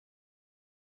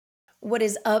What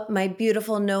is up, my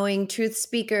beautiful knowing truth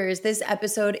speakers? This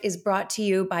episode is brought to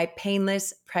you by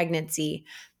Painless Pregnancy.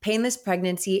 Painless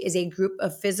Pregnancy is a group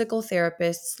of physical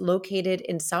therapists located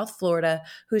in South Florida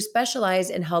who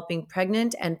specialize in helping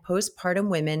pregnant and postpartum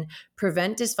women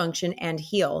prevent dysfunction and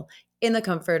heal in the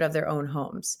comfort of their own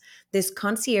homes. This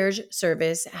concierge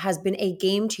service has been a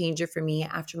game changer for me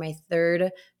after my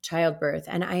third childbirth,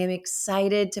 and I am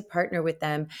excited to partner with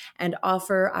them and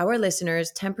offer our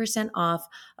listeners 10% off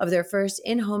of their first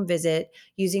in-home visit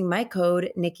using my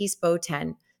code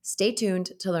NikkiSpo10. Stay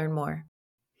tuned to learn more.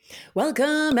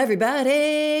 Welcome,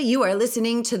 everybody. You are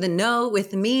listening to The Know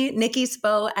with me, Nikki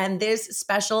Spo, and this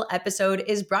special episode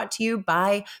is brought to you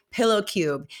by Pillow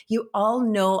Cube. You all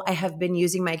know I have been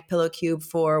using my Pillow Cube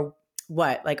for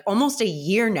almost a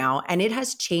year now, and it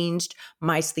has changed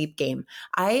my sleep game.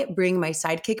 I bring my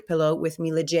Sidekick pillow with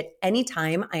me legit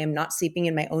anytime I am not sleeping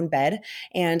in my own bed,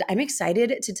 and I'm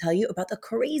excited to tell you about the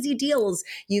crazy deals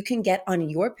you can get on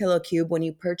your Pillow Cube when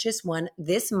you purchase one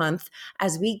this month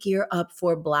as we gear up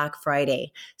for Black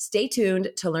Friday. Stay tuned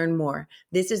to learn more.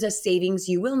 This is a savings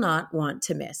you will not want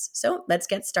to miss. So let's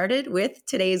get started with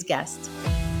today's guest.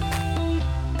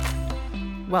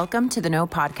 Welcome to the Know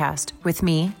Podcast with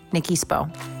me, Nikki Spo.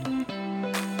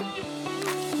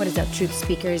 What is up, truth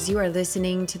speakers? You are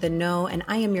listening to The Know, and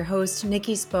I am your host,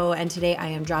 Nikki Spo, and today I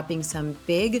am dropping some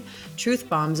big truth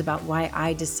bombs about why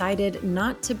I decided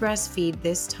not to breastfeed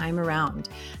this time around.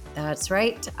 That's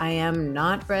right, I am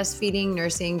not breastfeeding,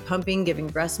 nursing, pumping, giving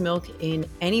breast milk in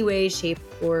any way, shape,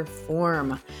 or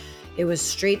form. It was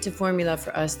straight to formula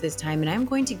for us this time, and I'm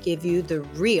going to give you the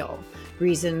real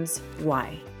reasons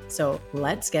why. So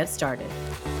let's get started.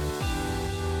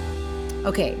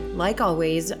 Okay, like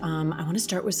always, I want to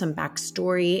start with some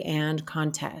backstory and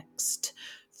context.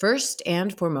 First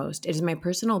and foremost, it is my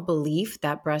personal belief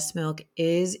that breast milk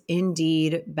is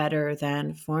indeed better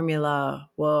than formula.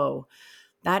 Whoa.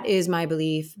 That is my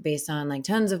belief based on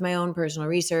tons of my own personal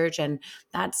research. And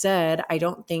that said, I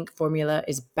don't think formula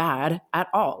is bad at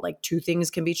all. Two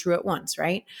things can be true at once,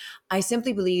 right? I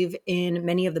simply believe in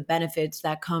many of the benefits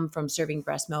that come from serving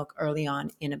breast milk early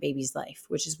on in a baby's life,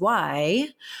 which is why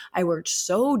I worked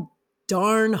so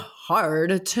darn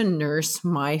hard to nurse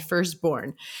my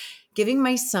firstborn. Giving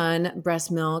my son breast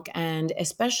milk and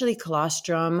especially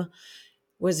colostrum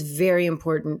was very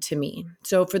important to me.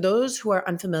 So for those who are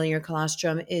unfamiliar,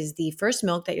 colostrum is the first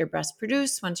milk that your breasts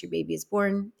produce once your baby is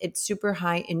born. It's super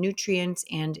high in nutrients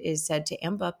and is said to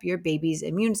amp up your baby's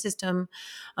immune system,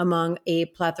 among a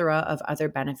plethora of other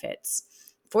benefits.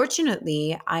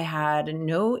 Fortunately, I had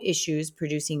no issues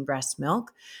producing breast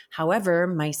milk. However,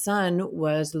 my son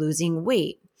was losing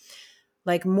weight,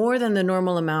 more than the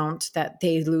normal amount that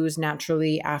they lose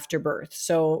naturally after birth.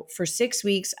 So for 6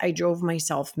 weeks, I drove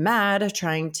myself mad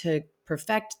trying to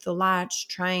perfect the latch,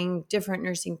 trying different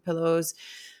nursing pillows,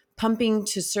 pumping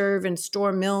to serve and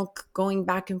store milk, going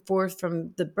back and forth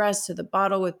from the breast to the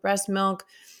bottle with breast milk.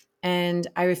 And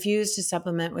I refused to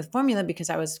supplement with formula because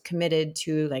I was committed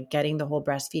to getting the whole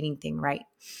breastfeeding thing right.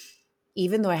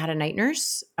 Even though I had a night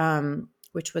nurse,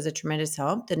 which was a tremendous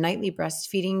help, the nightly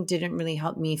breastfeeding didn't really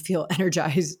help me feel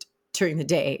energized during the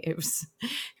day.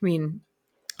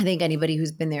 I think anybody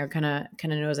who's been there kind of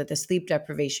knows that the sleep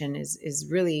deprivation is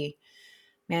really,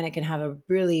 man, it can have a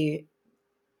really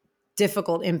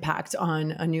difficult impact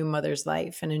on a new mother's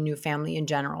life and a new family in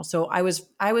general. So I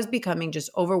was becoming just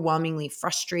overwhelmingly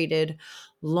frustrated,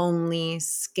 lonely,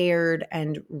 scared,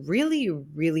 and really,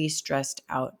 really stressed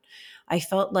out. I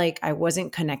felt like I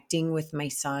wasn't connecting with my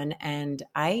son, and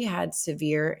I had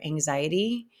severe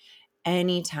anxiety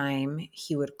anytime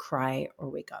he would cry or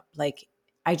wake up.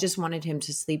 I just wanted him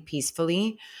to sleep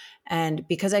peacefully. And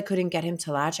because I couldn't get him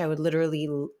to latch, it would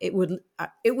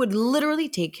literally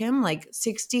take him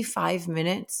 65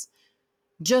 minutes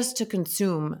just to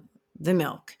consume the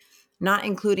milk, not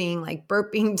including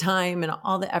burping time and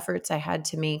all the efforts I had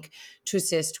to make to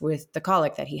assist with the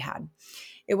colic that he had.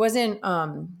 It wasn't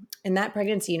in that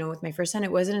pregnancy, with my first son,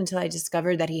 it wasn't until I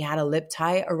discovered that he had a lip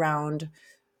tie around,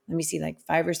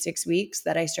 5 or 6 weeks,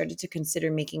 that I started to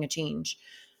consider making a change.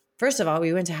 First of all,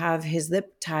 we went to have his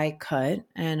lip tie cut.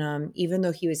 And even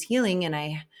though he was healing and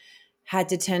I had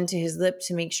to tend to his lip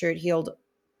to make sure it healed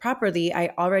properly,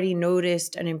 I already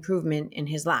noticed an improvement in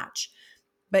his latch.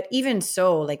 But even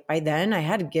so, by then I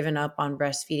had given up on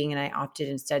breastfeeding and I opted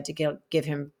instead to give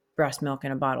him breast milk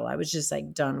in a bottle. I was just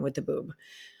done with the boob.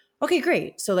 Okay,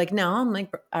 great. So now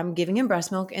I'm giving him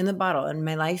breast milk in the bottle and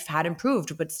my life had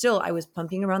improved, but still I was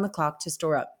pumping around the clock to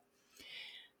store up.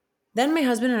 Then my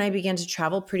husband and I began to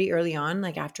travel pretty early on,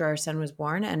 after our son was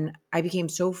born, and I became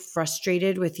so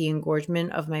frustrated with the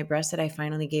engorgement of my breast that I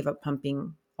finally gave up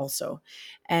pumping also.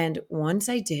 And once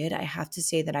I did, I have to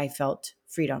say that I felt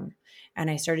freedom and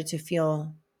I started to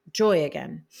feel joy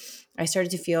again. I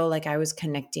started to feel like I was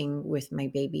connecting with my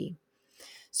baby.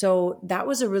 So that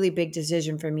was a really big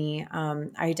decision for me.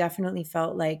 I definitely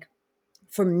felt like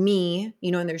for me,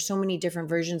 and there's so many different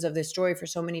versions of this story for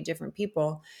so many different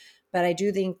people, but I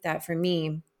do think that for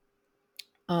me,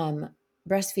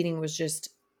 breastfeeding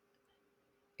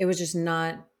it was just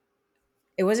not,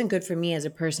 it wasn't good for me as a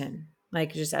person,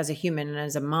 like just as a human and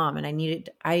as a mom. And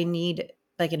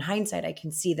like in hindsight, I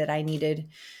can see that I needed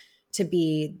to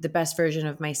be the best version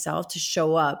of myself to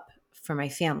show up for my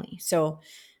family. So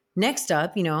next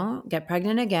up, get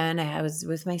pregnant again. I was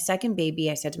with my second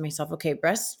baby. I said to myself, okay,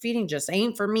 breastfeeding just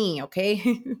ain't for me.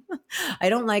 Okay. I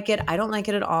don't like it. I don't like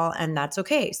it at all. And that's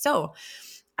okay. So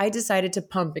I decided to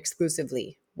pump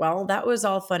exclusively. Well, that was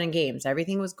all fun and games.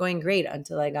 Everything was going great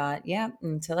until I got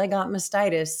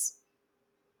mastitis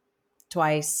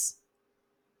twice.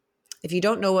 If you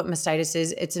don't know what mastitis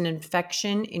is, it's an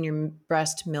infection in your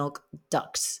breast milk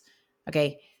ducts.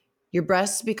 Okay. Your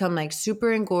breasts become like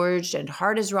super engorged and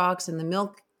hard as rocks, and the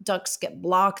milk ducts get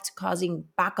blocked, causing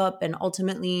backup and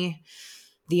ultimately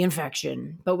the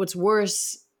infection. But what's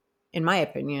worse, in my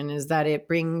opinion, is that it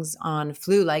brings on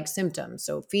flu-like symptoms.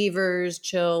 So fevers,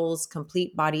 chills,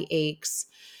 complete body aches.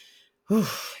 Whew,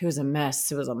 it was a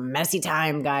mess. It was a messy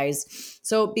time, guys.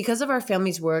 So because of our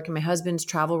family's work and my husband's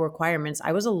travel requirements,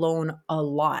 I was alone a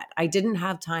lot. I didn't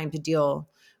have time to deal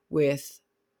with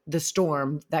the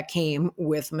storm that came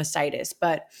with mastitis.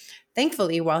 But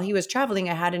thankfully, while he was traveling,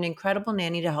 I had an incredible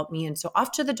nanny to help me. And so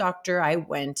off to the doctor I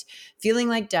went, feeling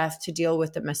like death to deal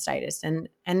with the mastitis.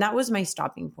 And that was my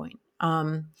stopping point.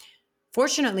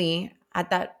 Fortunately,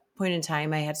 at that point in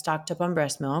time, I had stocked up on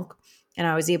breast milk and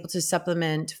I was able to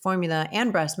supplement formula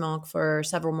and breast milk for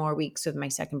several more weeks with my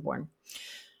second born.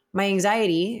 My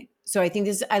anxiety, so I think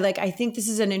this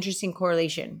is an interesting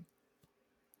correlation.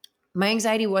 My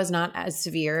anxiety was not as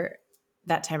severe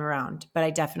that time around, but I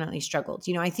definitely struggled.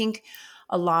 I think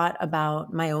a lot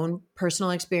about my own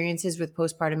personal experiences with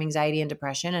postpartum anxiety and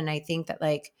depression. And I think that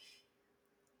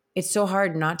it's so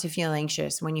hard not to feel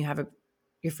anxious when you have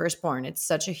your firstborn. It's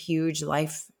such a huge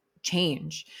life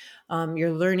change.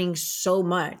 You're learning so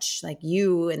much, like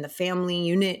you and the family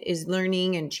unit is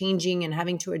learning and changing and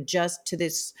having to adjust to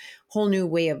this whole new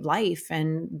way of life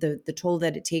and the toll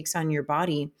that it takes on your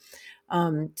body.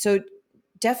 So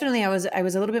definitely I was a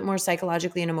little bit more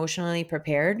psychologically and emotionally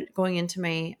prepared going into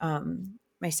my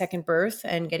my second birth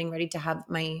and getting ready to have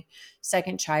my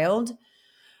second child.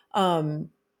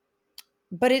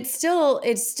 But it still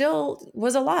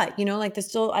was a lot, I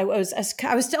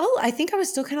think I was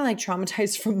still kind of like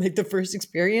traumatized from like the first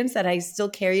experience, that I still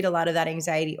carried a lot of that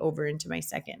anxiety over into my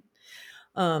second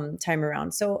time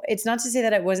around. So it's not to say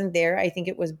that it wasn't there. I think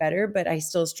it was better, but I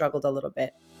still struggled a little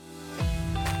bit.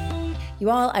 You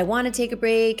all, I want to take a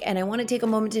break and I want to take a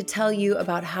moment to tell you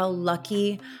about how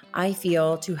lucky I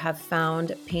feel to have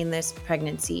found painless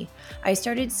pregnancy. I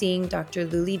started seeing Dr.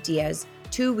 Luli Diaz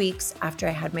 2 weeks after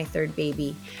I had my third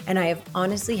baby, and I have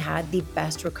honestly had the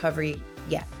best recovery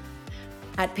yet.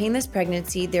 At Painless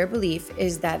Pregnancy, their belief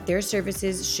is that their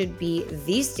services should be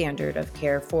the standard of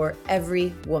care for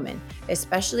every woman,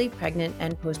 especially pregnant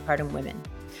and postpartum women.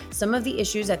 Some of the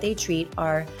issues that they treat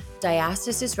are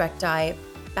diastasis recti,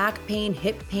 back pain,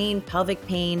 hip pain, pelvic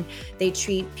pain. They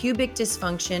treat pubic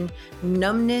dysfunction,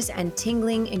 numbness and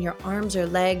tingling in your arms or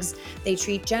legs. They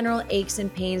treat general aches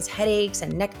and pains, headaches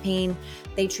and neck pain.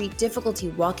 They treat difficulty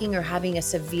walking or having a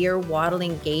severe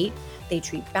waddling gait. They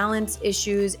treat balance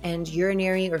issues and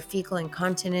urinary or fecal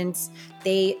incontinence.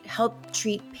 They help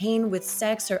treat pain with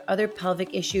sex or other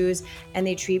pelvic issues, and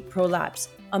they treat prolapse,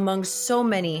 among so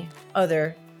many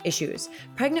other issues.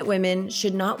 Pregnant women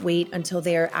should not wait until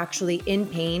they are actually in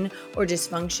pain or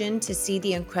dysfunction to see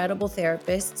the incredible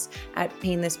therapists at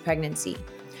Painless Pregnancy.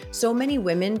 So many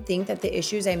women think that the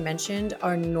issues I mentioned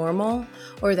are normal,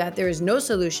 or that there is no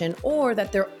solution, or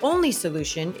that their only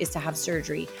solution is to have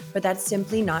surgery, but that's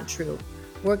simply not true.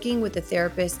 Working with the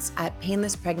therapists at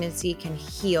Painless Pregnancy can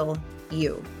heal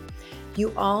you.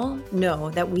 You all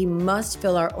know that we must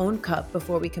fill our own cup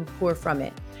before we can pour from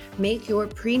it. Make your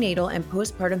prenatal and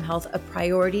postpartum health a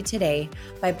priority today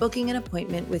by booking an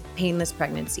appointment with Painless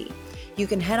Pregnancy. You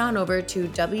can head on over to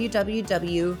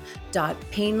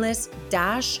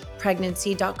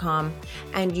www.painless-pregnancy.com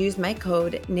and use my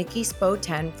code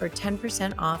NikkiSpo10 for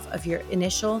 10% off of your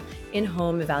initial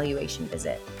in-home evaluation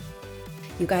visit.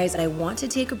 You guys, I want to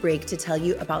take a break to tell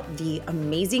you about the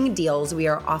amazing deals we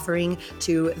are offering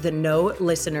to the No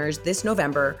listeners this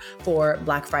November for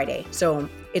Black Friday. So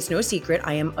It's no secret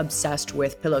I am obsessed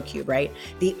with Pillow Cube, right?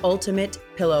 The ultimate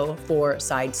pillow for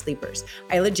side sleepers.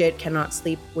 I legit cannot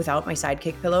sleep without my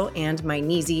sidekick pillow and my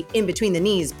kneesy in between the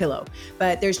knees pillow.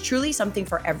 But there's truly something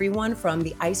for everyone, from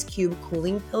the ice cube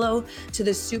cooling pillow to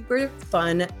the super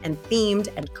fun and themed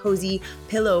and cozy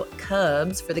pillow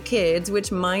cubs for the kids,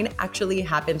 which mine actually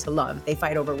happen to love. They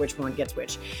fight over which one gets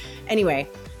which. Anyway,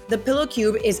 the Pillow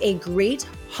Cube is a great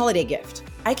holiday gift.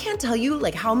 I can't tell you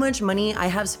like how much money I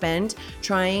have spent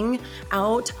trying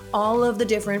out all of the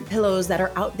different pillows that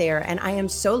are out there, and I am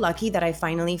so lucky that I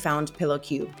finally found Pillow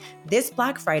Cube. This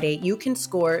Black Friday, you can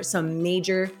score some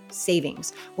major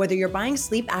savings, whether you're buying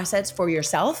sleep assets for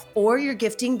yourself or you're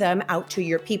gifting them out to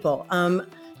your people.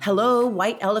 Hello,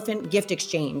 White Elephant Gift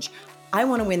Exchange. I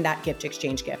want to win that gift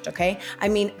exchange gift, okay? I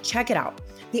mean, check it out.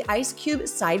 The Ice Cube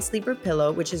Side Sleeper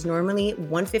Pillow, which is normally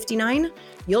 $159,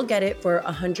 you'll get it for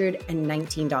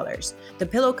 $119. The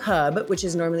Pillow Cub, which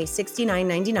is normally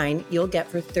 $69.99, you'll get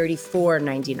for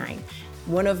 $34.99.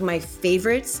 One of my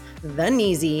favorites, the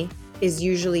Kneesy, is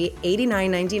usually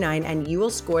 $89.99, and you will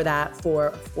score that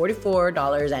for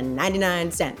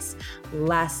 $44.99.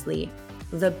 Lastly,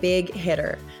 the big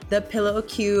hitter, the Pillow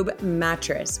Cube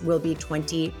mattress, will be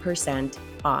 20%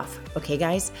 off. Okay,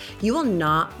 guys, you will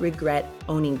not regret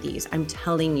owning these. I'm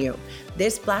telling you.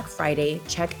 This Black Friday,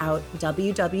 check out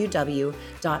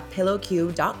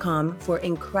www.pillowcube.com for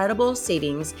incredible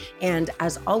savings. And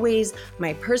as always,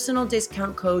 my personal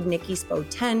discount code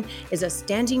NikkiSpo10 is a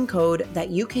standing code that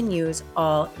you can use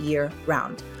all year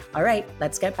round. All right,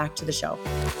 let's get back to the show.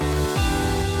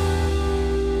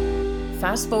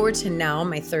 Fast forward to now,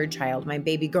 my third child, my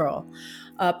baby girl.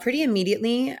 Pretty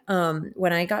immediately,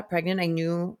 when I got pregnant, I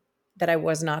knew that I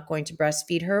was not going to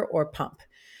breastfeed her or pump.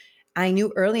 I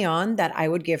knew early on that I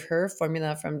would give her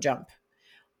formula from jump.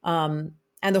 And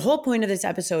the whole point of this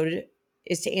episode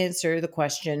is to answer the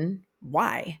question,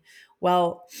 why?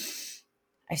 Well,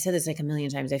 I've said this like a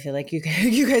million times. I feel like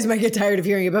you guys might get tired of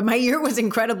hearing it, but my year was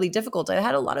incredibly difficult. I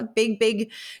had a lot of big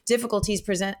difficulties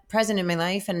present in my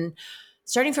life. And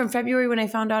starting from February, when I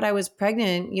found out I was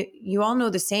pregnant, you all know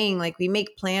the saying, like, we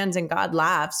make plans and God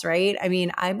laughs, right? I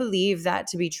mean, I believe that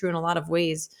to be true in a lot of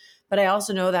ways. But I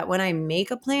also know that when I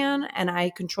make a plan and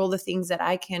I control the things that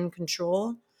I can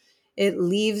control, it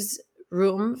leaves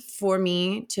room for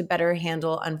me to better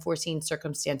handle unforeseen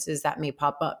circumstances that may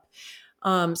pop up.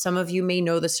 Some of you may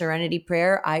know the serenity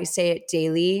prayer. I say it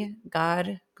daily.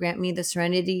 God, grant me the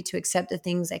serenity to accept the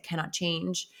things I cannot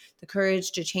change, the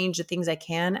courage to change the things I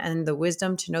can, and the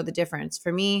wisdom to know the difference.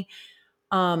 For me,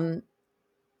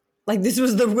 this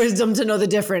was the wisdom to know the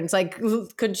difference. Like,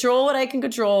 control what I can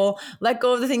control, let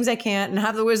go of the things I can't, and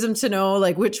have the wisdom to know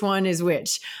like which one is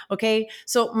which. Okay.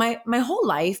 So my whole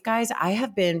life, guys, I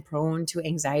have been prone to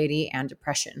anxiety and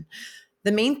depression.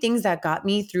 The main things that got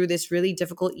me through this really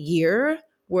difficult year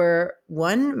were,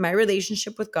 one, my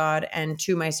relationship with God, and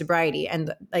two, my sobriety.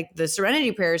 And the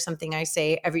serenity prayer is something I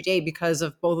say every day because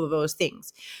of both of those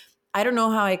things. I don't know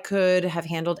how I could have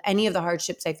handled any of the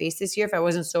hardships I faced this year if I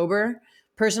wasn't sober,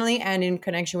 personally, and in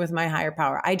connection with my higher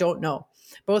power. I don't know.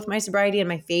 Both my sobriety and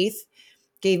my faith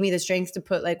gave me the strength to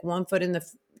put like one foot in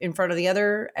front of the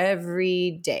other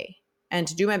every day, and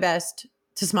to do my best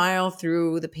to smile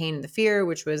through the pain and the fear,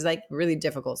 which was like really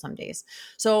difficult some days.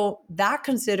 So that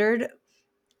considered,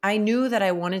 I knew that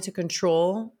I wanted to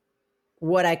control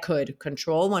what I could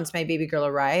control once my baby girl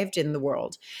arrived in the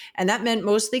world. And that meant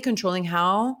mostly controlling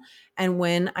how and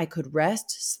when I could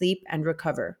rest, sleep, and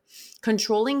recover.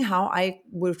 Controlling how I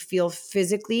would feel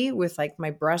physically with like my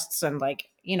breasts and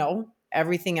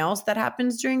everything else that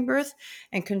happens during birth,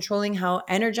 and controlling how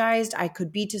energized I could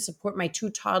be to support my two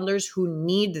toddlers who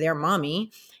need their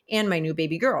mommy and my new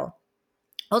baby girl.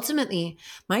 Ultimately,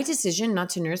 my decision not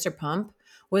to nurse or pump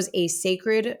was a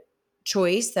sacred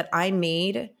choice that I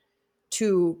made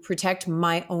to protect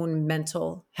my own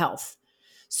mental health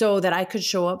so that I could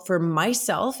show up for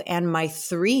myself and my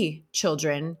 3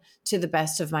 children to the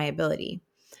best of my ability.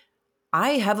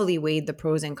 I heavily weighed the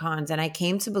pros and cons, and I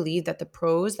came to believe that the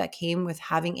pros that came with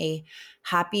having a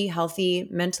happy, healthy,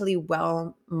 mentally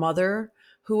well mother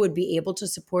who would be able to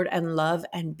support and love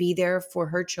and be there for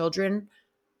her children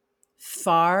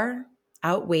far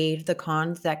outweighed the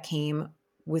cons that came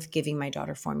with giving my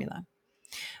daughter formula.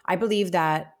 I believe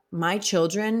that my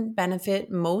children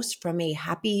benefit most from a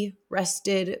happy,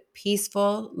 rested,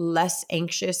 peaceful, less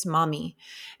anxious mommy,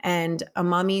 and a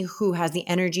mommy who has the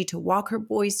energy to walk her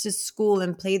boys to school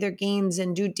and play their games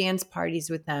and do dance parties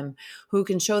with them, who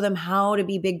can show them how to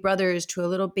be big brothers to a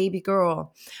little baby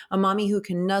girl, a mommy who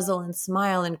can nuzzle and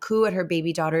smile and coo at her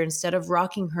baby daughter instead of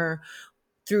rocking her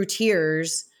through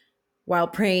tears while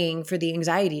praying for the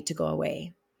anxiety to go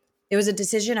away. It was a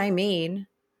decision I made,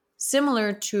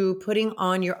 similar to putting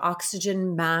on your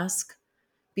oxygen mask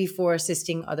before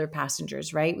assisting other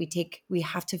passengers, right? We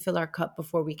have to fill our cup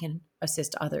before we can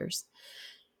assist others,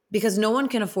 because no one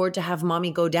can afford to have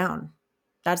mommy go down.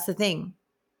 That's the thing.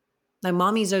 Like,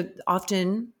 mommies are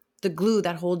often the glue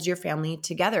that holds your family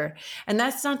together. And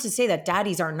that's not to say that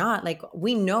daddies are not. Like,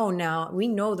 we know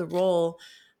the role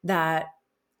that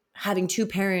having two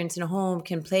parents in a home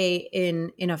can play in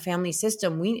a family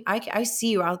system. I see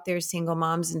you out there, single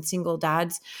moms and single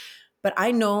dads, but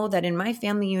I know that in my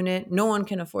family unit, no one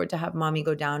can afford to have mommy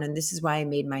go down. And this is why I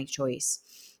made my choice.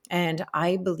 And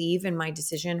I believe in my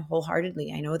decision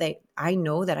wholeheartedly. I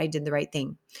know that I did the right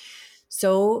thing.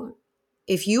 So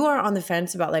if you are on the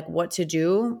fence about like what to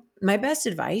do, my best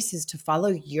advice is to follow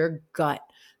your gut.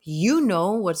 You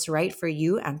know what's right for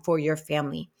you and for your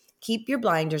family. Keep your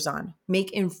blinders on,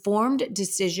 make informed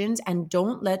decisions, and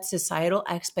don't let societal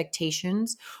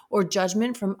expectations or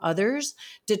judgment from others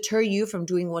deter you from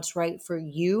doing what's right for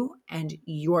you and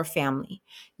your family.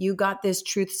 You got this,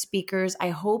 truth speakers. I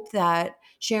hope that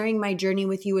sharing my journey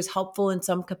with you is helpful in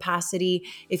some capacity.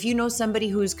 If you know somebody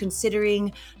who's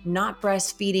considering not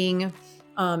breastfeeding,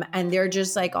 and they're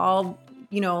just like all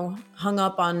hung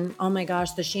up on, oh my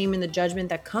gosh, the shame and the judgment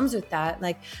that comes with that,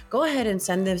 like, go ahead and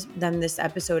send them this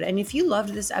episode. And if you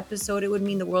loved this episode, it would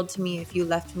mean the world to me if you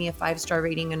left me a 5-star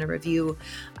rating and a review.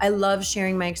 I love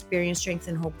sharing my experience, strength,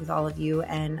 and hope with all of you.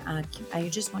 And I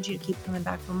just want you to keep coming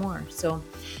back for more. So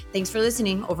thanks for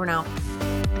listening. Over and out.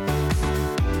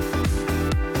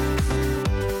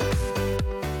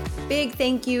 Big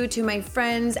thank you to my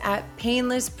friends at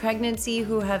Painless Pregnancy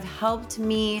who have helped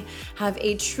me have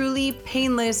a truly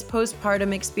painless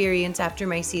postpartum experience after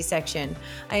my C-section.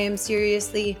 I am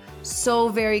seriously so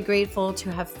very grateful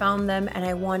to have found them, and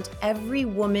I want every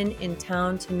woman in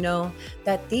town to know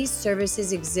that these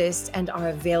services exist and are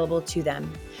available to them.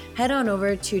 Head on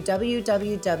over to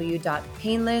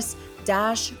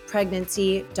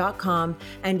www.painless-pregnancy.com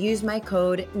and use my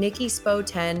code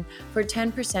NikkiSpo10 for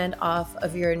 10% off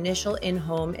of your initial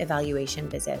in-home evaluation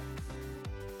visit.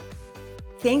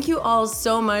 Thank you all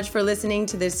so much for listening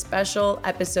to this special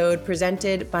episode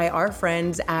presented by our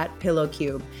friends at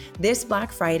PillowCube. This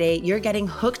Black Friday, you're getting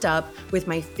hooked up with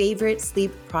my favorite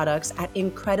sleep products at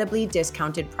incredibly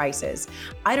discounted prices.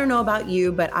 I don't know about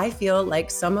you, but I feel like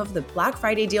some of the Black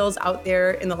Friday deals out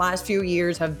there in the last few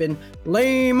years have been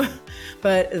lame,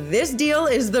 but this deal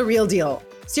is the real deal.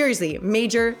 Seriously,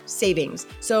 major savings.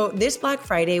 So this Black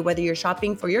Friday, whether you're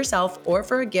shopping for yourself or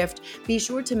for a gift, be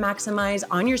sure to maximize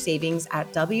on your savings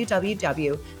at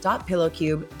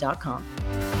www.pillowcube.com.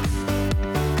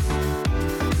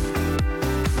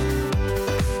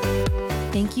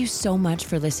 Thank you so much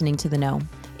for listening to The Know.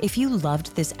 If you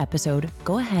loved this episode,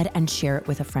 go ahead and share it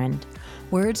with a friend.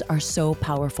 Words are so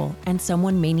powerful, and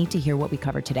someone may need to hear what we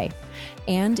covered today.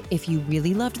 And if you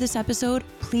really loved this episode,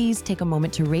 please take a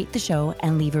moment to rate the show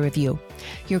and leave a review.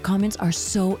 Your comments are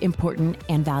so important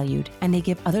and valued, and they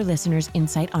give other listeners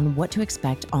insight on what to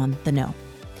expect on The Know.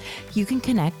 You can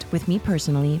connect with me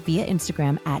personally via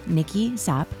Instagram at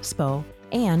NikkiSapSpo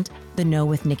and The Know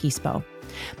with Nikki Spo.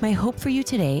 My hope for you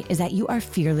today is that you are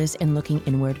fearless in looking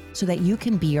inward so that you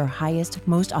can be your highest,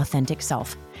 most authentic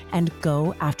self and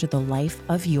go after the life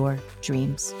of your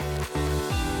dreams.